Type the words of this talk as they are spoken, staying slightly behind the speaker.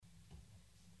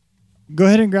Go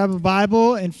ahead and grab a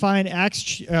Bible and find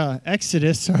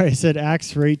Exodus. Sorry, I said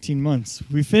Acts for 18 months.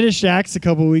 We finished Acts a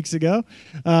couple weeks ago,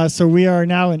 so we are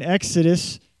now in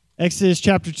Exodus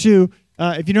chapter 2.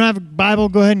 If you don't have a Bible,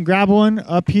 go ahead and grab one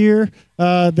up here.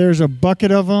 There's a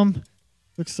bucket of them.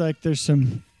 Looks like there's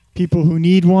some people who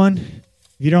need one.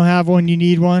 If you don't have one, you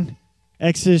need one.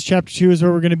 Exodus chapter 2 is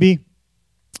where we're going to be.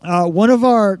 One of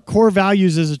our core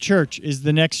values as a church is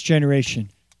the next generation.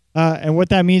 And what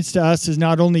that means to us is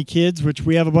not only kids, which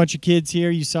we have a bunch of kids here.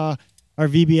 You saw our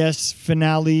VBS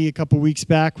finale a couple weeks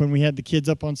back when we had the kids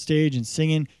up on stage and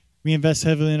singing. We invest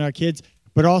heavily in our kids,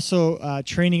 but also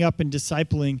training up and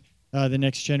discipling the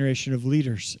next generation of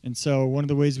leaders. And so one of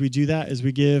the ways we do that is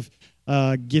we give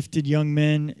gifted young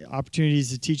men opportunities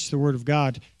to teach the Word of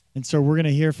God. And so we're going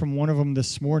to hear from one of them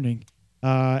this morning,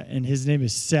 and his name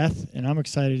is Seth, and I'm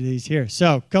excited that he's here.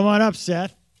 So come on up,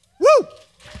 Seth. Woo!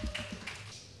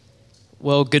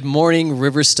 Well, good morning,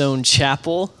 Riverstone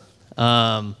Chapel.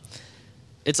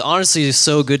 It's honestly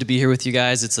so good to be here with you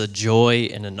guys. It's a joy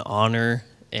and an honor,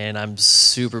 and I'm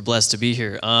super blessed to be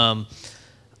here. I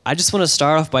just want to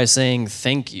start off by saying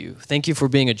thank you. Thank you for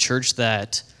being a church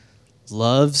that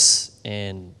loves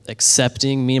and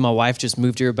accepting. Me and my wife just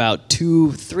moved here about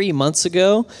 2-3 months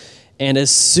ago, and as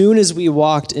soon as we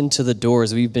walked into the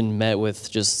doors, we've been met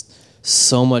with just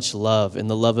so much love, and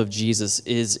the love of Jesus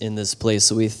is in this place,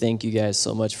 so we thank you guys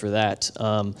so much for that.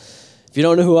 If you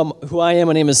don't know who I am,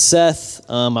 my name is Seth,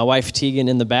 my wife Tegan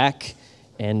in the back,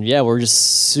 and yeah, we're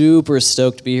just super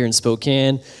stoked to be here in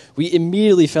Spokane. We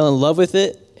immediately fell in love with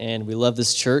it, and we love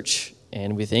this church,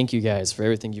 and we thank you guys for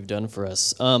everything you've done for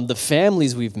us. The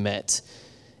families we've met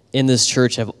in this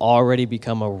church have already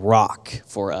become a rock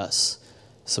for us,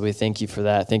 so we thank you for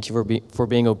that. Thank you for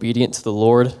being obedient to the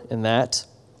Lord in that.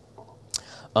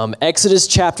 Exodus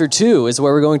chapter 2 is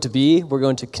where we're going to be. We're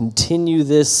going to continue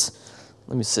this.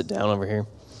 Let me sit down over here.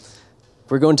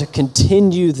 We're going to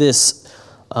continue this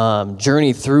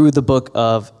journey through the book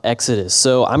of Exodus.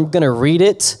 So I'm going to read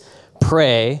it,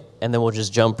 pray, and then we'll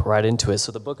just jump right into it.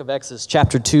 So the book of Exodus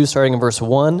chapter 2, starting in verse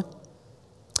 1,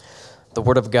 the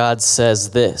word of God says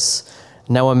this: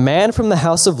 Now a man from the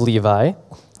house of Levi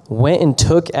went and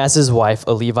took as his wife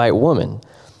a Levite woman.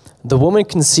 The woman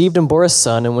conceived and bore a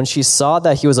son, and when she saw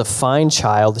that he was a fine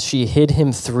child, she hid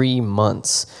him 3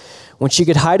 months. When she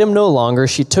could hide him no longer,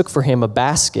 she took for him a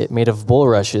basket made of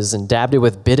bulrushes and dabbed it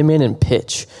with bitumen and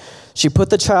pitch. She put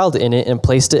the child in it and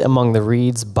placed it among the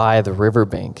reeds by the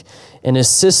riverbank. And his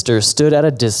sister stood at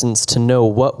a distance to know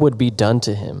what would be done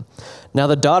to him. Now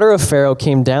the daughter of Pharaoh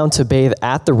came down to bathe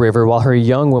at the river while her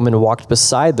young woman walked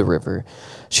beside the river.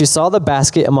 She saw the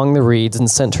basket among the reeds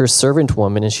and sent her servant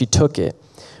woman, and she took it.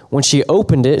 When she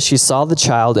opened it, she saw the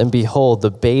child, and behold, the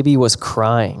baby was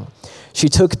crying. She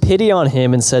took pity on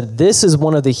him and said, "This is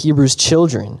one of the Hebrews'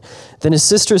 children." Then his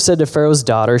sister said to Pharaoh's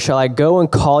daughter, "Shall I go and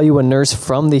call you a nurse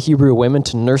from the Hebrew women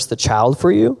to nurse the child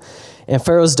for you?" And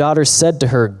Pharaoh's daughter said to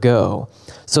her, "Go."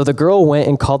 So the girl went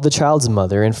and called the child's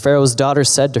mother, and Pharaoh's daughter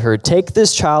said to her, "Take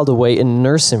this child away and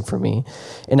nurse him for me,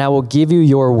 and I will give you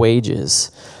your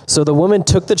wages." So the woman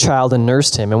took the child and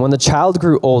nursed him, and when the child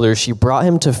grew older, she brought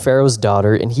him to Pharaoh's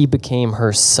daughter, and he became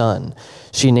her son.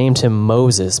 She named him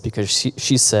Moses because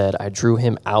she said, "I drew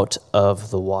him out of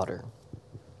the water."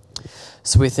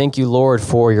 So we thank you, Lord,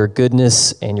 for your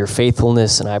goodness and your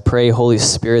faithfulness, and I pray, Holy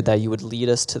Spirit, that you would lead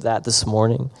us to that this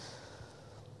morning.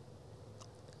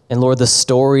 And Lord, the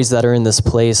stories that are in this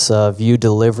place of you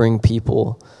delivering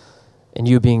people and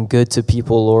you being good to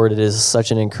people, Lord, it is such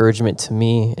an encouragement to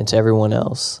me and to everyone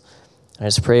else. I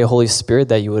just pray, Holy Spirit,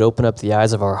 that you would open up the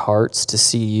eyes of our hearts to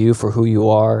see you for who you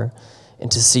are and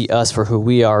to see us for who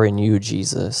we are in you,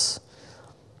 Jesus.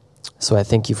 So I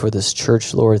thank you for this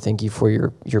church, Lord. Thank you for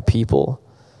your people.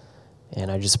 And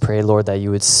I just pray, Lord, that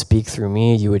you would speak through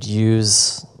me. You would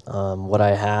use what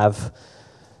I have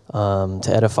to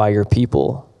edify your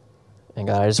people. And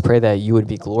God, I just pray that you would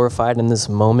be glorified in this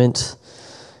moment.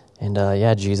 And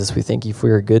Jesus, we thank you for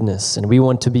your goodness. And we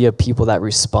want to be a people that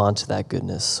respond to that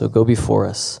goodness. So go before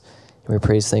us. And we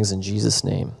praise things in Jesus'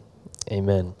 name.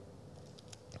 Amen.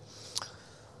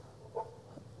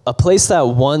 A place that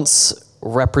once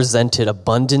represented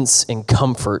abundance and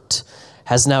comfort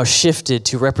has now shifted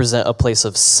to represent a place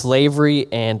of slavery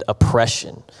and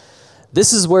oppression.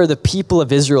 This is where the people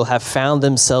of Israel have found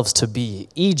themselves to be,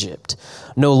 Egypt.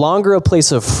 No longer a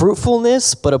place of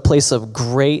fruitfulness, but a place of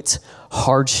great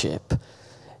hardship.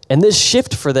 And this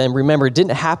shift for them, remember,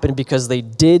 didn't happen because they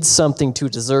did something to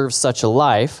deserve such a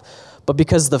life, but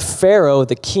because the Pharaoh,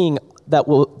 the king,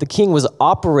 the king was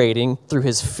operating through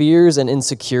his fears and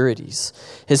insecurities.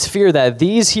 His fear that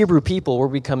these Hebrew people were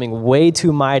becoming way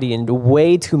too mighty and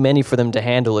way too many for them to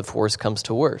handle if worse comes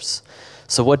to worse.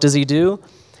 So what does he do?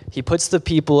 He puts the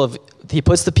people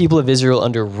of Israel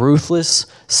under ruthless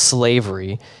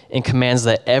slavery and commands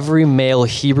that every male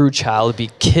Hebrew child be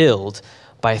killed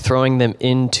by throwing them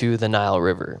into the Nile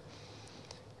River.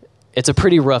 It's a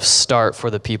pretty rough start for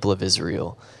the people of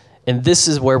Israel. And this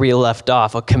is where we left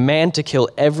off, a command to kill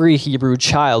every Hebrew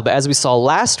child. But as we saw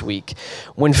last week,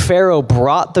 when Pharaoh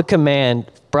brought the command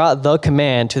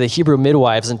to the Hebrew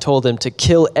midwives and told them to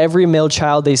kill every male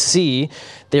child they see,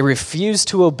 they refused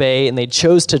to obey and they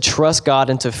chose to trust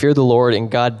God and to fear the Lord, and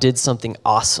God did something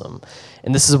awesome.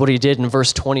 And this is what he did in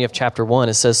verse 20 of chapter 1.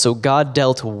 It says, "So God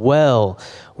dealt well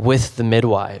with the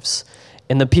midwives,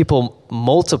 and the people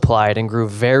multiplied and grew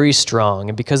very strong.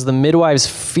 And because the midwives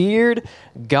feared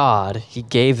God, he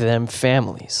gave them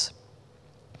families."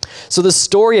 So the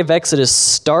story of Exodus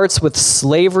starts with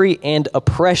slavery and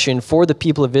oppression for the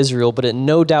people of Israel, but it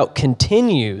no doubt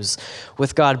continues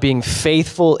with God being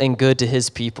faithful and good to his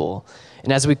people.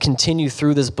 And as we continue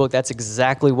through this book, that's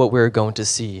exactly what we're going to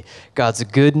see, God's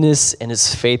goodness and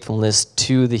his faithfulness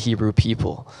to the Hebrew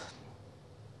people.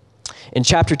 And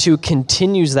chapter 2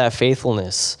 continues that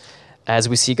faithfulness as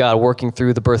we see God working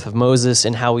through the birth of Moses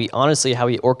and how he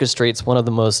orchestrates one of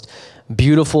the most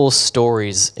beautiful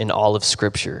stories in all of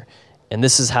Scripture. And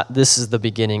this is the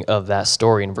beginning of that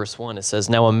story. In verse 1, it says,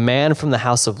 "Now a man from the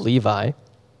house of Levi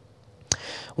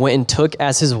went and took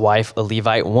as his wife a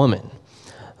Levite woman.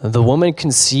 The woman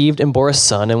conceived and bore a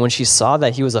son, and when she saw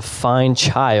that he was a fine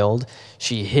child,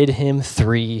 she hid him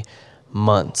 3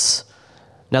 months."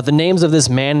 Now, the names of this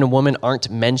man and woman aren't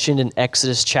mentioned in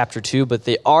Exodus chapter 2, but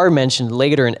they are mentioned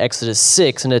later in Exodus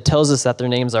 6, and it tells us that their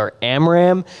names are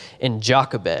Amram and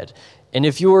Jochebed. And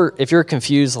if you're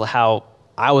confused how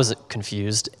I was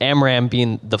confused, Amram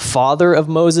being the father of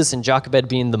Moses and Jochebed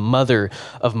being the mother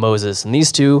of Moses. And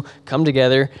these two come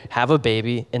together, have a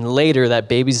baby, and later that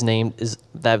baby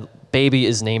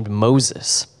is named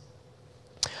Moses.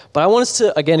 But I want us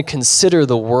to, again, consider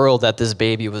the world that this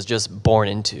baby was just born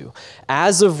into.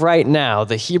 As of right now,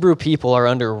 the Hebrew people are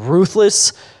under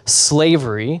ruthless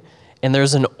slavery, and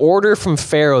there's an order from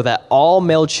Pharaoh that all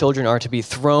male children are to be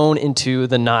thrown into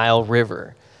the Nile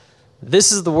River.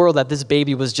 This is the world that this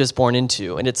baby was just born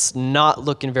into, and it's not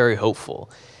looking very hopeful.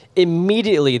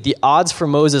 Immediately, the odds for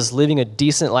Moses living a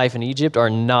decent life in Egypt are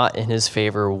not in his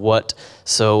favor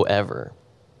whatsoever.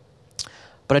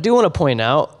 But I do want to point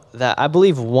out that I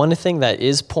believe one thing that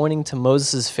is pointing to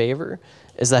Moses' favor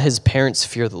is that his parents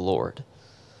fear the Lord.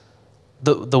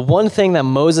 The one thing that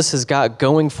Moses has got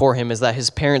going for him is that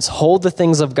his parents hold the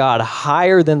things of God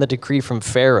higher than the decree from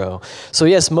Pharaoh. So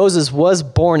yes, Moses was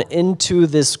born into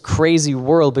this crazy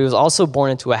world, but he was also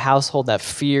born into a household that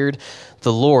feared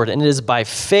the Lord. And it is by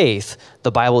faith,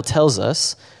 the Bible tells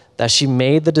us, that she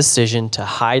made the decision to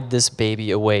hide this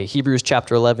baby away. Hebrews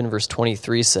chapter 11, verse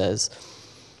 23 says,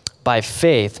 "By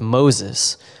faith,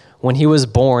 Moses, when he was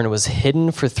born, was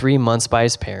hidden for 3 months by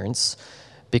his parents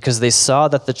because they saw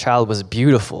that the child was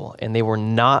beautiful and they were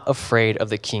not afraid of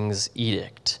the king's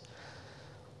edict."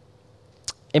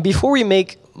 And before we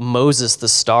make Moses the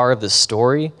star of the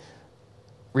story,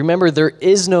 remember there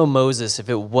is no Moses if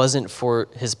it wasn't for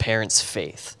his parents'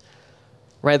 faith.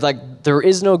 Right? Like, there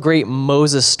is no great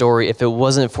Moses story if it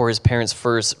wasn't for his parents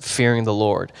first fearing the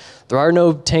Lord. There are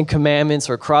no 10 Commandments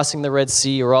or crossing the Red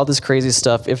Sea or all this crazy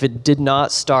stuff if it did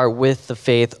not start with the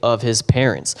faith of his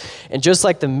parents. And just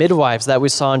like the midwives that we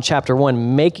saw in chapter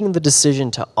 1, making the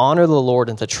decision to honor the Lord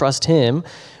and to trust him,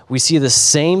 we see the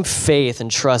same faith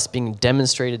and trust being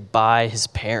demonstrated by his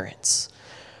parents.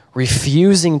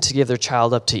 Refusing to give their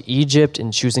child up to Egypt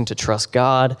and choosing to trust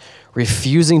God,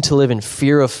 refusing to live in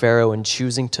fear of Pharaoh and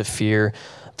choosing to fear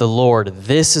the Lord.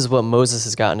 This is what Moses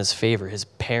has got in his favor. His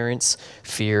parents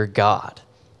fear God.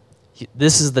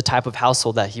 This is the type of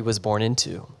household that he was born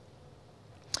into.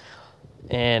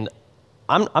 And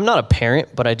I'm not a parent,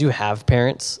 but I do have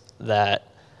parents that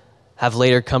have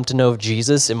later come to know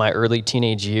Jesus in my early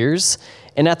teenage years.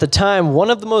 And at the time, one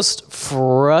of the most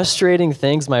frustrating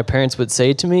things my parents would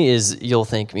say to me is, "You'll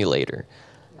thank me later."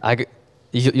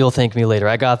 You'll thank me later.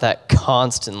 I got that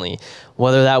constantly,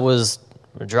 whether that was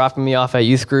dropping me off at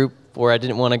youth group where I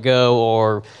didn't want to go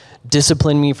or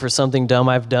discipline me for something dumb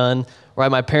I've done.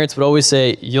 Right? My parents would always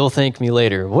say, "You'll thank me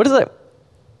later." What is that?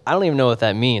 I don't even know what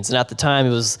that means. And at the time,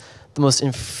 it was the most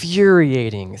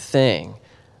infuriating thing.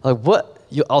 Like, what?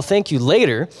 I'll thank you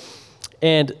later.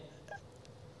 And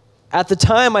at the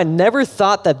time, I never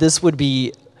thought that this would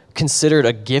be considered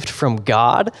a gift from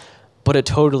God, but it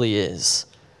totally is.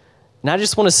 And I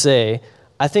just want to say,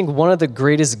 I think one of the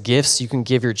greatest gifts you can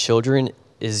give your children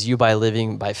is you by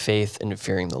living by faith and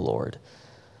fearing the Lord.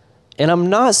 And I'm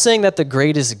not saying that the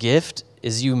greatest gift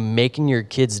is you making your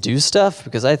kids do stuff,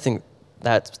 because I think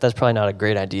that's probably not a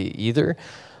great idea either.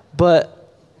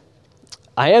 But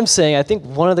I am saying I think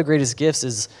one of the greatest gifts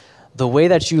is the way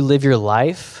that you live your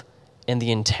life and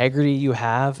the integrity you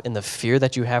have and the fear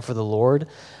that you have for the Lord.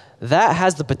 That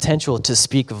has the potential to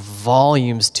speak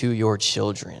volumes to your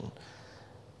children,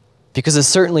 because it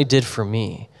certainly did for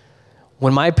me.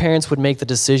 When my parents would make the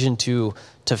decision to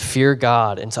fear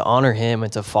God and to honor him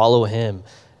and to follow him,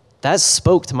 that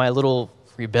spoke to my little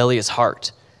rebellious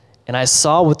heart. And I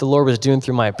saw what the Lord was doing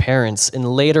through my parents. And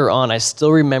later on, I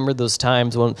still remember those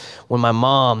times when my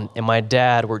mom and my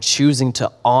dad were choosing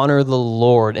to honor the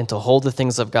Lord and to hold the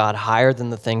things of God higher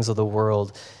than the things of the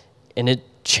world. And it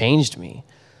changed me.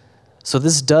 So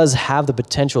this does have the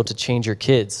potential to change your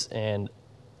kids. And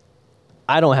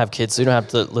I don't have kids, so you don't have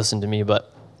to listen to me,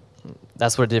 but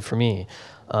that's what it did for me.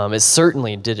 It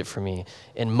certainly did it for me.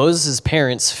 And Moses'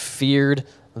 parents feared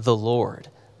the Lord.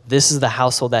 This is the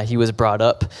household that he was brought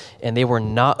up, and they were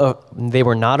not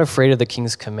afraid of the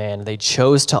king's command. They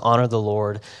chose to honor the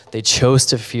Lord. They chose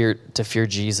to fear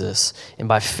Jesus, and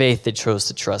by faith they chose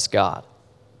to trust God.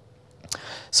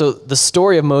 So the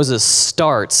story of Moses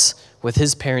starts with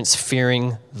his parents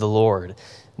fearing the Lord.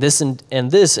 This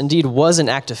indeed was an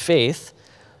act of faith,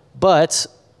 but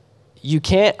you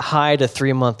can't hide a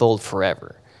 3-month-old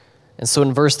forever. And so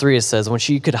in verse 3 it says, when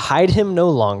she could hide him no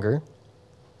longer,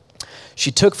 she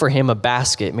took for him a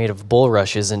basket made of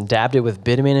bulrushes and dabbed it with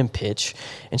bitumen and pitch,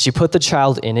 and she put the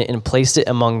child in it and placed it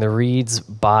among the reeds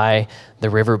by the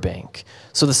riverbank.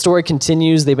 So the story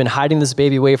continues. They've been hiding this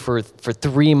baby away for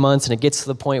 3 months, and it gets to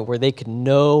the point where they could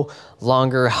no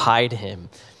longer hide him.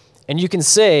 And you can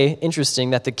say,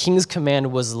 interesting, that the king's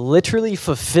command was literally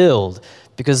fulfilled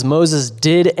because Moses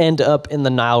did end up in the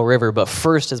Nile River, but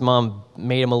first his mom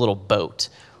made him a little boat,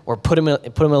 or put him in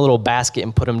a little basket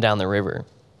and put him down the river.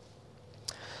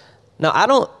 Now,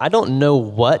 I don't know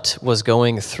what was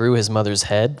going through his mother's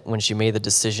head when she made the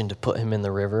decision to put him in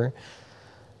the river,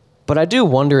 but I do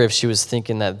wonder if she was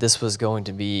thinking that this was going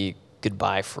to be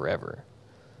goodbye forever.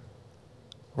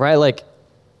 Right? Like,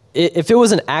 if it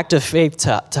was an act of faith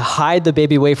to hide the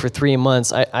baby away for 3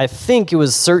 months, I think it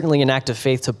was certainly an act of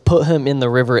faith to put him in the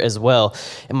river as well.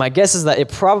 And my guess is that it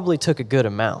probably took a good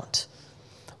amount.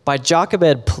 By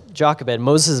Jochebed,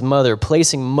 Moses' mother,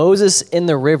 placing Moses in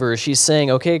the river, she's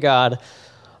saying, okay, God,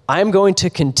 I'm going to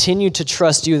continue to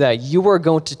trust you that you are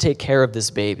going to take care of this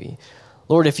baby.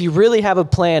 Lord, if you really have a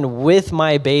plan with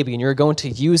my baby and you're going to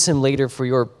use him later for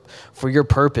your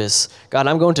purpose, God,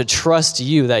 I'm going to trust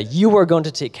you that you are going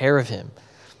to take care of him.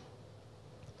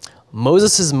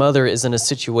 Moses' mother is in a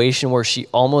situation where she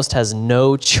almost has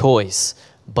no choice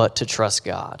but to trust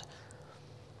God.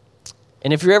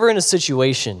 And if you're ever in a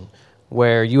situation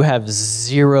where you have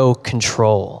zero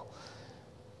control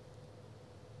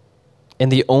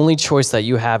and the only choice that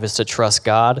you have is to trust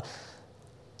God,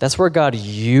 that's where God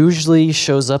usually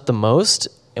shows up the most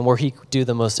and where he could do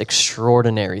the most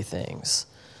extraordinary things.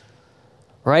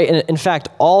 Right? And in fact,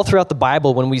 all throughout the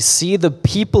Bible, when we see the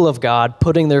people of God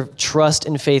putting their trust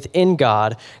and faith in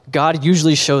God, God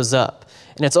usually shows up.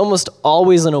 And it's almost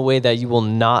always in a way that you will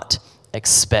not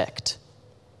expect.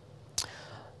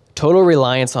 Total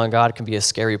reliance on God can be a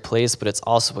scary place, but it's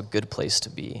also a good place to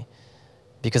be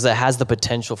because it has the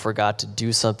potential for God to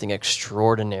do something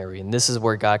extraordinary. And this is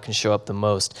where God can show up the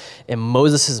most. And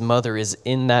Moses' mother is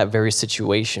in that very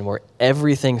situation where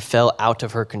everything fell out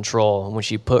of her control when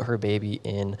she put her baby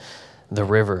in the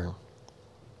river.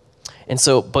 And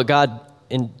so, but God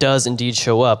does indeed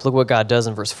show up. Look what God does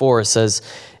in verse 4. It says,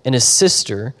 and his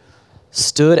sister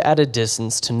stood at a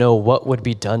distance to know what would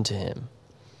be done to him.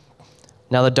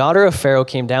 Now the daughter of Pharaoh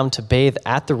came down to bathe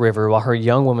at the river while her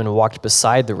young woman walked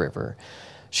beside the river.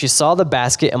 She saw the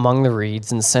basket among the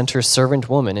reeds and sent her servant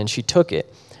woman, and she took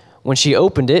it. When she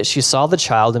opened it, she saw the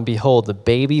child, and behold, the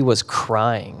baby was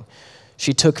crying.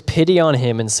 She took pity on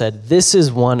him and said, this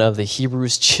is one of the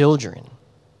Hebrews' children.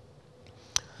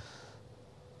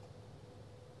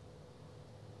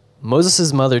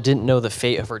 Moses' mother didn't know the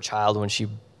fate of her child when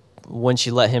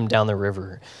she let him down the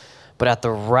river. But at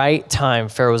the right time,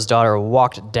 Pharaoh's daughter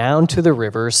walked down to the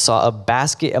river, saw a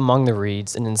basket among the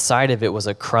reeds, and inside of it was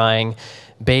a crying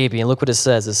baby. And look what it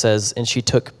says. It says, and she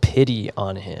took pity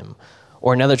on him.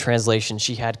 Or another translation,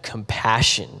 she had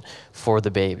compassion for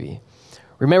the baby.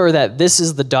 Remember that this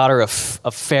is the daughter of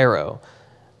Pharaoh.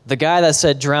 The guy that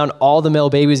said drown all the male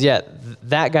babies,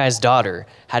 that guy's daughter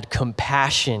had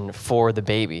compassion for the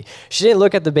baby. She didn't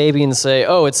look at the baby and say,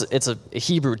 oh, it's a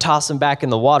Hebrew, toss him back in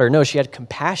the water. No, she had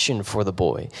compassion for the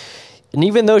boy. And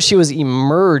even though she was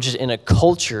immersed in a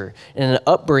culture and an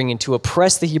upbringing to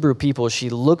oppress the Hebrew people, she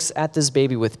looks at this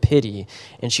baby with pity,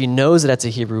 and she knows that it's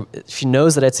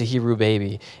a Hebrew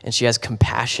baby, and she has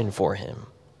compassion for him.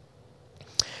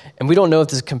 And we don't know if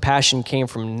this compassion came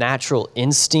from natural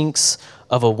instincts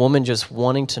of a woman just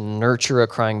wanting to nurture a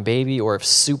crying baby, or if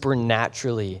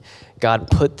supernaturally God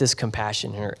put this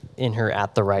compassion in her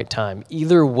at the right time.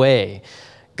 Either way,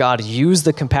 God used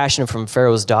the compassion from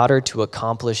Pharaoh's daughter to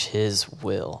accomplish his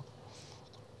will.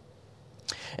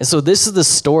 And so this is the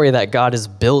story that God is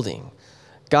building.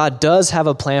 God does have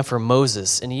a plan for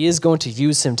Moses, and he is going to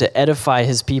use him to edify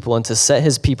his people and to set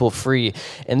his people free.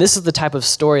 And this is the type of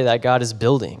story that God is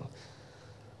building.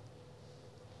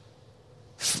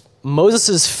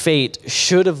 Moses' fate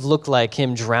should have looked like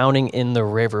him drowning in the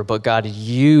river, but God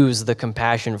used the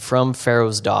compassion from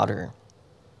Pharaoh's daughter.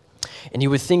 And you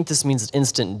would think this means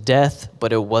instant death,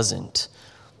 but it wasn't.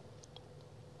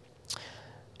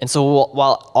 And so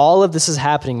while all of this is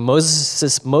happening,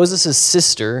 Moses'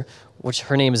 sister, which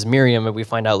her name is Miriam, and we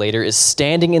find out later, is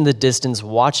standing in the distance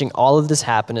watching all of this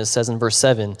happen, as it says in verse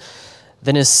 7.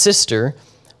 Then his sister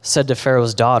said to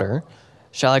Pharaoh's daughter,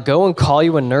 shall I go and call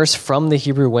you a nurse from the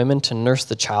Hebrew women to nurse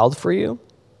the child for you?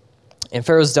 And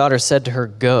Pharaoh's daughter said to her,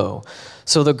 go.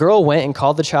 So the girl went and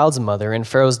called the child's mother, and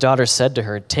Pharaoh's daughter said to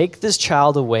her, take this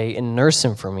child away and nurse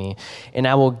him for me, and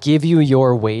I will give you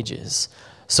your wages.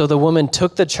 So the woman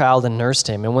took the child and nursed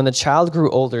him, and when the child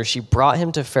grew older, she brought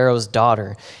him to Pharaoh's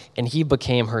daughter, and he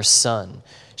became her son.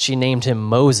 She named him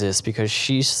Moses because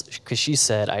she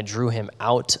said, I drew him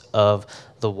out of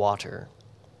the water.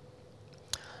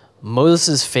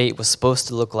 Moses' fate was supposed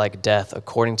to look like death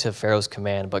according to Pharaoh's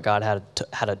command, but God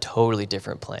had a totally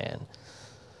different plan.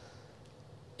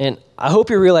 And I hope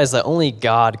you realize that only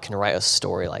God can write a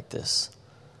story like this.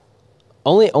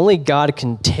 Only God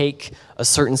can take a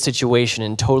certain situation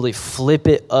and totally flip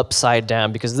it upside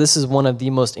down, because this is one of the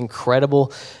most incredible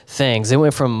things. It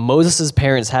went from Moses'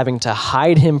 parents having to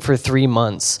hide him for 3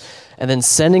 months and then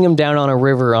sending him down on a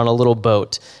river on a little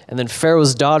boat, and then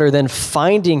Pharaoh's daughter then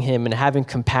finding him and having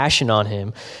compassion on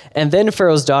him, and then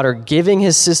Pharaoh's daughter giving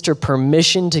his sister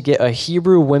permission to get a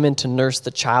Hebrew woman to nurse the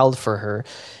child for her.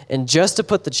 And just to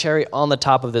put the cherry on the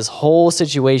top of this whole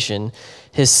situation,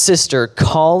 his sister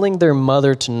calling their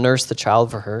mother to nurse the child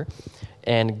for her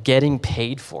and getting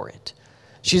paid for it.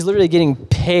 She's literally getting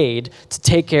paid to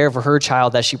take care of her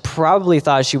child that she probably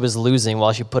thought she was losing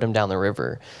while she put him down the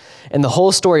river. And the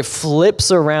whole story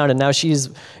flips around, and now she's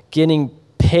getting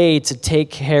paid to take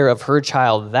care of her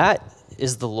child. That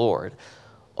is the Lord.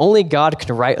 Only God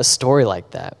can write a story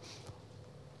like that.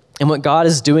 And what God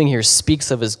is doing here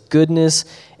speaks of his goodness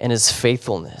and his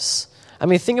faithfulness. I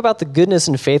mean, think about the goodness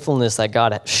and faithfulness that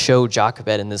God showed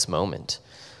Jochebed in this moment.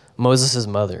 Moses'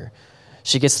 mother.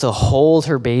 She gets to hold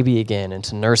her baby again and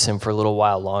to nurse him for a little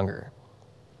while longer.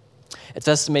 It's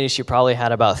estimated she probably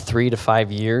had about 3 to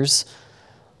 5 years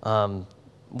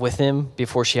with him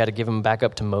before she had to give him back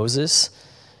up to Moses.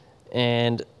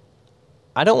 And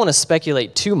I don't want to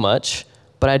speculate too much,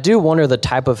 but I do wonder the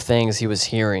type of things he was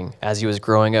hearing as he was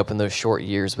growing up in those short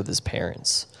years with his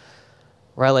parents.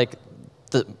 Right? Like,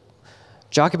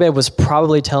 Jochebed was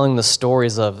probably telling the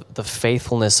stories of the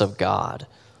faithfulness of God,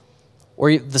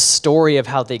 or the story of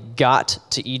how they got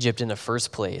to Egypt in the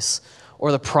first place,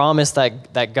 or the promise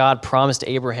that God promised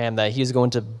Abraham that he was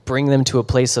going to bring them to a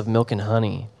place of milk and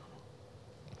honey.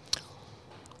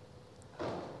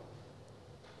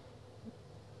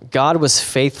 God was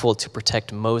faithful to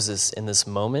protect Moses in this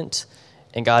moment,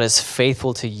 and God is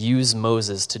faithful to use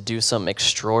Moses to do something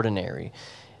extraordinary.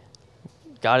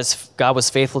 God was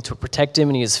faithful to protect him,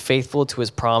 and he is faithful to his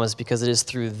promise, because it is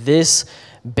through this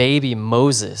baby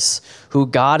Moses who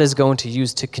God is going to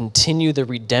use to continue the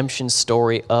redemption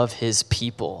story of his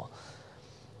people.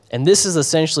 And this is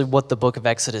essentially what the book of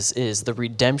Exodus is, the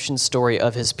redemption story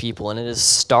of his people. And it is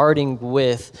starting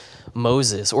with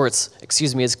Moses, or it's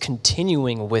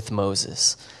continuing with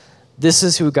Moses. This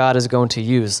is who God is going to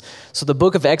use. So the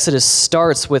book of Exodus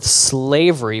starts with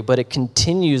slavery, but it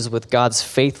continues with God's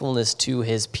faithfulness to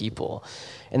his people.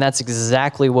 And that's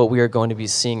exactly what we are going to be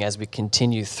seeing as we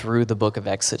continue through the book of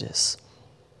Exodus.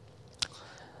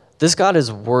 This God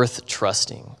is worth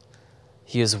trusting.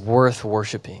 He is worth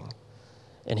worshiping.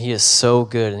 And he is so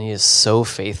good, and he is so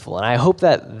faithful. And I hope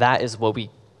that that is what we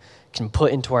can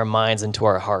put into our minds, into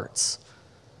our hearts.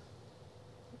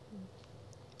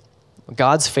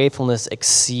 God's faithfulness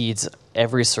exceeds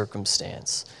every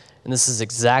circumstance. And this is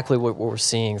exactly what we're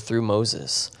seeing through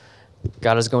Moses.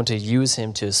 God is going to use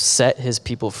him to set his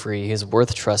people free. He is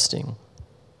worth trusting.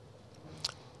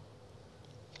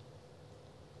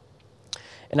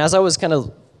 And as I was kind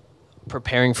of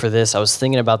preparing for this, I was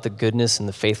thinking about the goodness and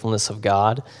the faithfulness of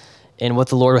God and what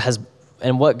the Lord has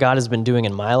and what God has been doing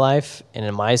in my life and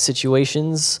in my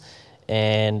situations,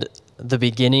 and the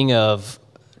beginning of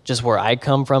just where I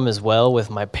come from as well, with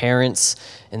my parents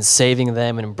and saving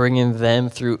them and bringing them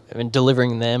through and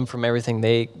delivering them from everything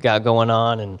they got going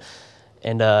on,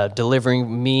 and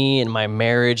delivering me and my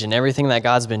marriage and everything that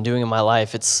God's been doing in my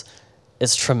life. It's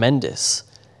tremendous.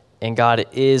 And God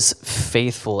is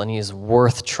faithful, and he is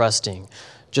worth trusting.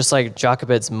 Just like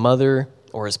Jochebed's mother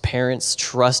or his parents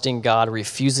trusting God,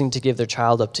 refusing to give their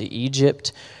child up to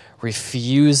Egypt,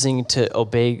 refusing to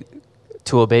obey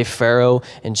Pharaoh,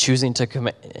 and choosing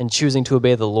to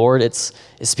obey the Lord, it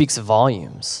speaks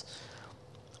volumes.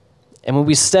 And when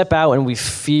we step out and we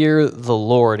fear the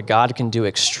Lord, God can do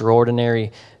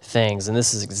extraordinary things. And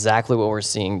this is exactly what we're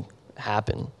seeing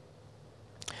happen.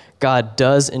 God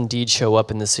does indeed show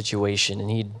up in this situation, and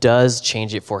he does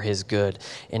change it for his good,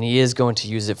 and he is going to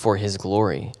use it for his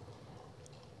glory.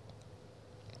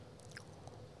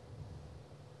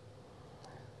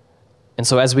 And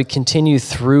so as we continue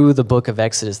through the book of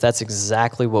Exodus, that's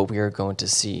exactly what we are going to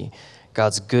see: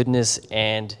 God's goodness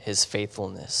and his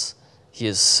faithfulness. He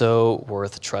is so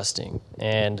worth trusting.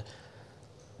 And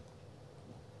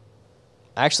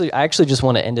I actually just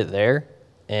want to end it there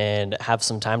and have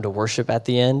some time to worship at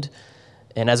the end.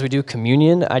 And as we do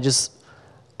communion, I just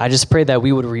pray that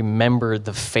we would remember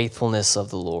the faithfulness of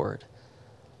the Lord.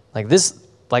 Like this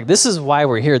is why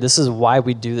we're here. This is why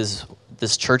we do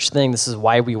this church thing. This is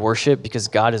why we worship, because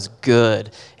God is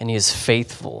good and he is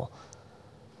faithful.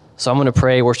 So I'm going to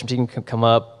pray. Worship team can come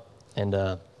up. And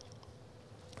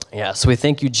so we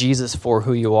thank you, Jesus, for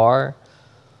who you are.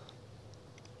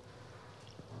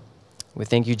 We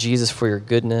thank you, Jesus, for your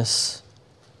goodness.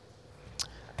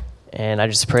 And I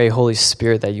just pray, Holy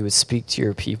Spirit, that you would speak to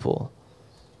your people.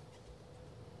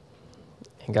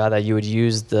 And God, that you would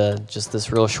use just this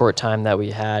real short time that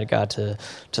we had, God, to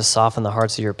soften the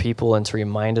hearts of your people and to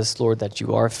remind us, Lord, that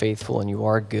you are faithful and you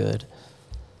are good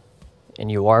and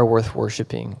you are worth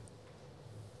worshiping.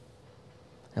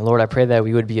 And Lord, I pray that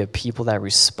we would be a people that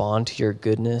respond to your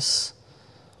goodness,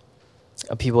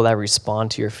 a people that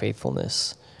respond to your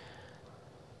faithfulness.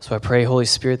 So I pray, Holy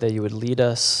Spirit, that you would lead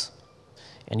us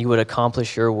and you would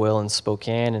accomplish your will in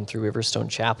Spokane and through Riverstone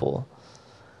Chapel.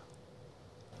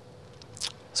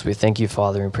 So we thank you,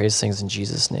 Father, and praise things in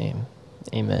Jesus' name.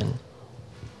 Amen.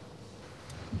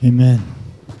 Amen.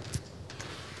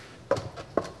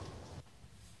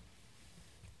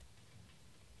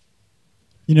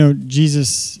 You know,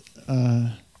 Jesus,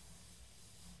 on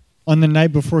the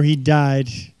night before he died,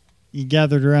 he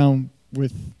gathered around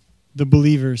with the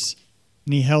believers,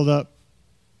 and he held up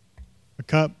a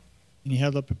cup, and he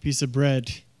held up a piece of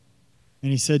bread,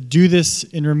 and he said, "Do this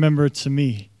in remembrance of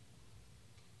me."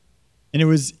 And it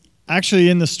was actually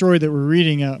in the story that we're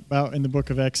reading about in the book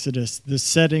of Exodus. The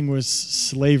setting was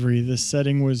slavery. The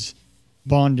setting was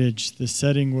bondage. The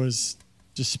setting was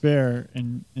despair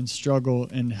and struggle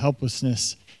and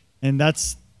helplessness. And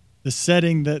that's the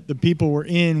setting that the people were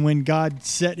in when God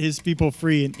set his people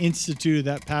free and instituted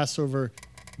that Passover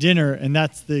dinner. And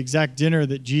that's the exact dinner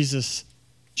that Jesus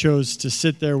chose to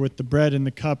sit there with the bread and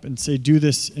the cup and say, "Do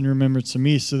this in remembrance of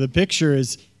me." So the picture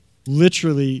is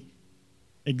literally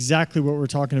exactly what we're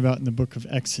talking about in the book of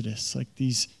Exodus, like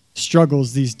these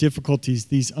struggles, these difficulties,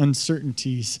 these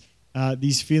uncertainties,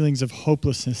 these feelings of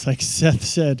hopelessness. Like Seth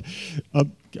said,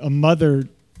 a mother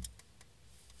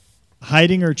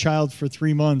hiding her child for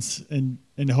 3 months and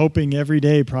hoping every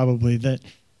day probably that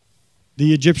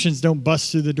the Egyptians don't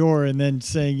bust through the door, and then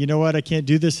saying, "You know what, I can't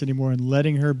do this anymore," and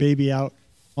letting her baby out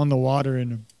on the water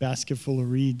in a basket full of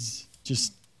reeds.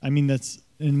 That's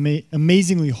an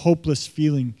amazingly hopeless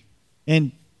feeling.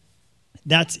 And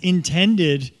that's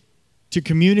intended to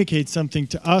communicate something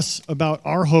to us about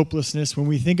our hopelessness when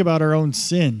we think about our own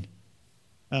sin.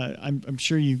 I'm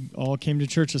sure you all came to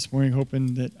church this morning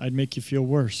hoping that I'd make you feel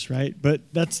worse, right? But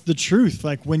that's the truth.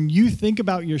 Like, when you think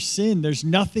about your sin, there's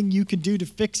nothing you can do to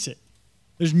fix it.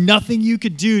 There's nothing you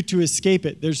could do to escape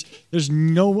it. There's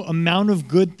no amount of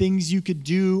good things you could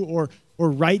do or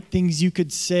right things you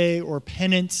could say or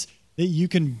penance that you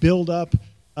can build up.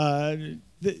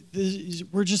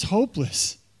 We're just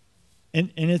hopeless.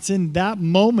 And it's in that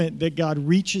moment that God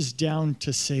reaches down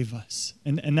to save us.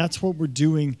 And that's what we're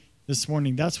doing this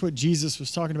morning. That's what Jesus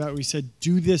was talking about. We said,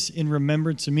 "Do this in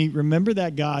remembrance of me." Remember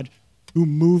that God who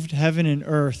moved heaven and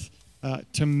earth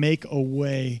to make a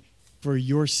way for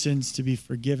your sins to be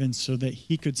forgiven so that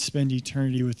he could spend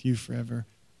eternity with you forever.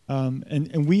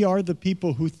 And we are the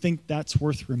people who think that's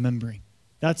worth remembering.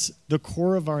 That's the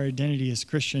core of our identity as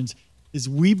Christians, is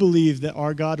we believe that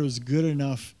our God was good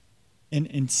enough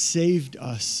and saved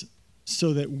us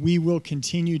so that we will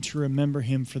continue to remember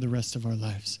him for the rest of our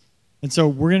lives. And so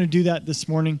we're going to do that this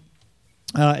morning.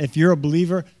 If you're a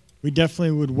believer, we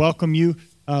definitely would welcome you.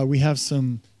 We have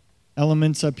some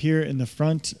elements up here in the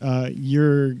front.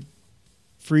 You're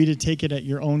free to take it at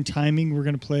your own timing. We're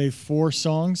going to play 4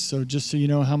 songs, so just so you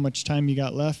know how much time you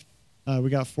got left.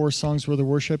 We got 4 songs worth of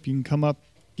worship. You can come up,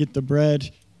 get the bread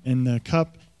and the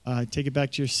cup, take it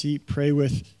back to your seat, pray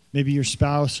with maybe your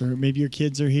spouse, or maybe your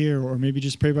kids are here, or maybe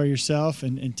just pray by yourself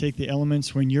and take the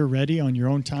elements when you're ready on your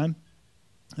own time.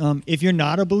 If you're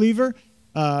not a believer,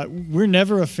 we're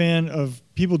never a fan of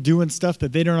people doing stuff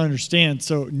that they don't understand,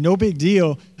 so no big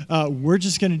deal. We're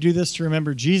just going to do this to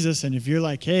remember Jesus, and if you're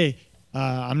like, hey,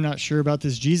 I'm not sure about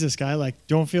this Jesus guy, like,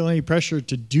 don't feel any pressure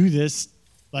to do this,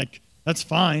 like, that's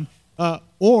fine.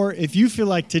 Or if you feel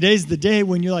like today's the day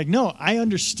when you're like, no, I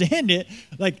understand it,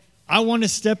 like, I want to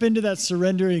step into that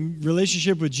surrendering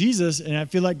relationship with Jesus, and I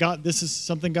feel like God, this is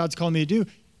something God's called me to do,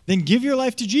 then give your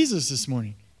life to Jesus this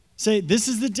morning. Say, this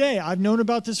is the day. I've known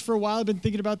about this for a while. I've been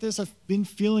thinking about this. I've been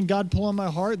feeling God pull on my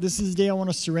heart. This is the day I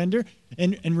want to surrender.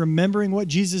 And remembering what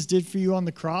Jesus did for you on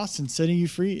the cross and setting you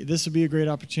free, this would be a great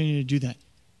opportunity to do that.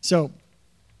 So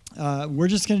we're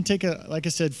just going to take, like I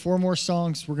said, 4 more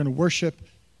songs. We're going to worship.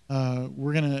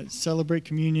 We're going to celebrate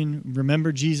communion,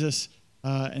 remember Jesus,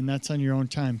 and that's on your own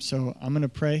time. So I'm going to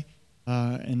pray,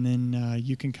 and then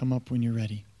you can come up when you're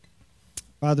ready.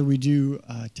 Father, we do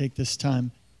take this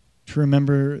time to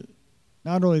remember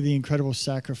not only the incredible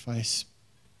sacrifice,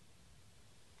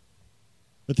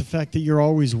 but the fact that you're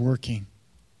always working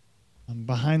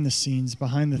behind the scenes,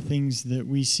 behind the things that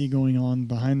we see going on,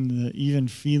 behind the even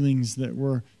feelings that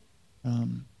we're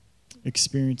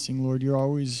experiencing. Lord, you're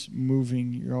always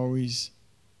moving. You're always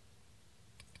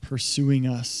pursuing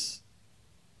us.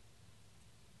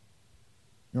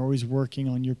 You're always working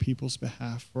on your people's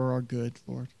behalf for our good,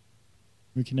 Lord.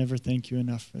 We can never thank you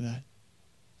enough for that.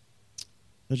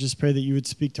 I just pray that you would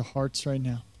speak to hearts right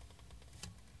now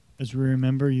as we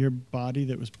remember your body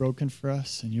that was broken for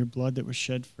us and your blood that was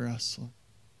shed for us, Lord.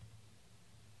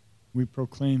 We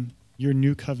proclaim your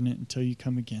new covenant until you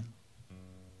come again.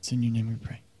 It's in your name we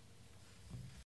pray.